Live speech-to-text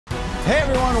Hey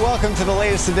everyone, welcome to the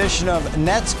latest edition of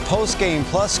Nets Postgame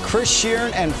Plus. Chris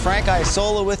Sheeran and Frank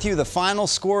Isola with you. The final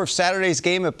score of Saturday's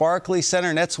game at Barclays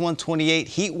Center, Nets 128,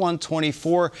 Heat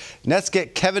 124. Nets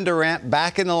get Kevin Durant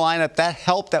back in the lineup. That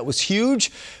helped. That was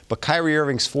huge. But Kyrie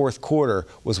Irving's fourth quarter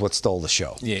was what stole the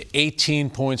show. Yeah,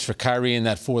 18 points for Kyrie in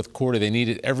that fourth quarter. They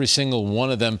needed every single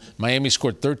one of them. Miami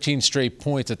scored 13 straight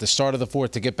points at the start of the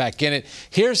fourth to get back in it.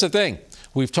 Here's the thing.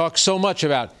 We've talked so much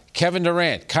about Kevin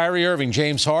Durant, Kyrie Irving,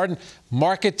 James Harden.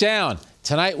 Mark it down.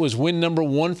 Tonight was win number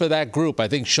one for that group. I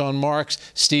think Sean Marks,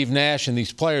 Steve Nash, and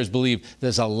these players believe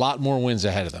there's a lot more wins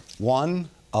ahead of them. One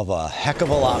of a heck of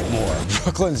a lot more.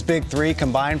 Brooklyn's big three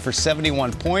combined for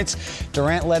 71 points.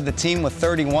 Durant led the team with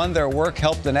 31. Their work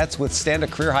helped the Nets withstand a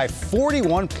career-high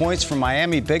 41 points from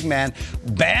Miami big man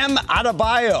Bam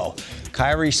Adebayo.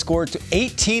 Kyrie scored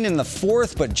 18 in the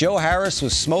fourth, but Joe Harris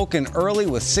was smoking early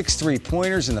with 6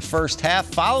 three-pointers in the first half.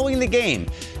 Following the game,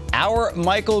 our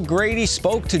Michael Grady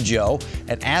spoke to Joe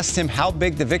and asked him how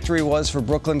big the victory was for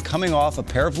Brooklyn coming off a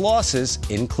pair of losses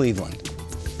in Cleveland.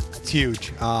 It's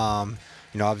huge.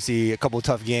 Obviously a couple of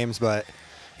tough games, but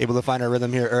able to find our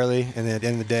rhythm here early, and then at the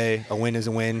end of the day, a win is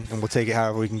a win, and we'll take it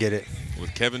however we can get it.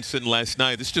 With Kevin sitting last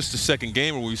night, this is just the second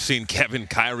game where we've seen Kevin,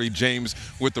 Kyrie, James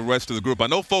with the rest of the group. I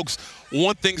know folks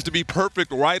want things to be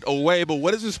perfect right away, but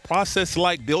what is this process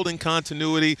like, building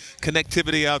continuity,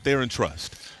 connectivity out there, and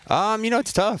trust?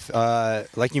 It's tough.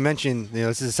 Like you mentioned,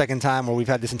 this is the second time where we've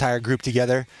had this entire group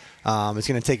together. It's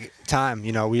going to take time.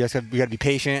 We got to be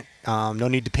patient. No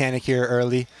need to panic here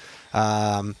early.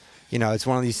 It's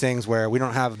one of these things where we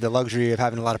don't have the luxury of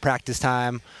having a lot of practice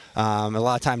time, a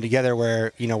lot of time together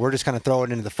where, we're just kind of throwing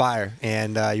it into the fire.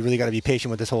 And you really got to be patient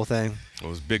with this whole thing. It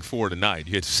was big four tonight.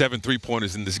 You had 7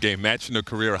 three-pointers in this game, matching a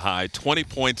career high, 20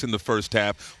 points in the first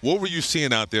half. What were you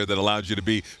seeing out there that allowed you to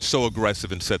be so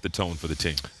aggressive and set the tone for the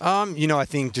team? I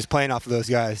think just playing off of those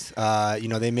guys,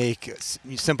 they make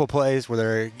simple plays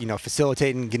where they're,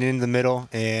 facilitating, getting into the middle.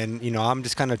 And, I'm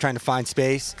just kind of trying to find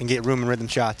space and get room and rhythm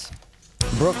shots.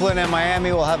 Brooklyn and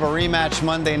Miami will have a rematch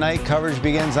Monday night. Coverage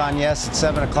begins on Yes at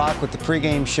 7 o'clock with the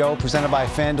pregame show presented by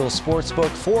FanDuel Sportsbook.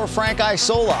 For Frank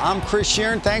Isola, I'm Chris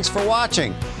Sheeran. Thanks for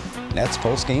watching Nets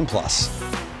Postgame Plus.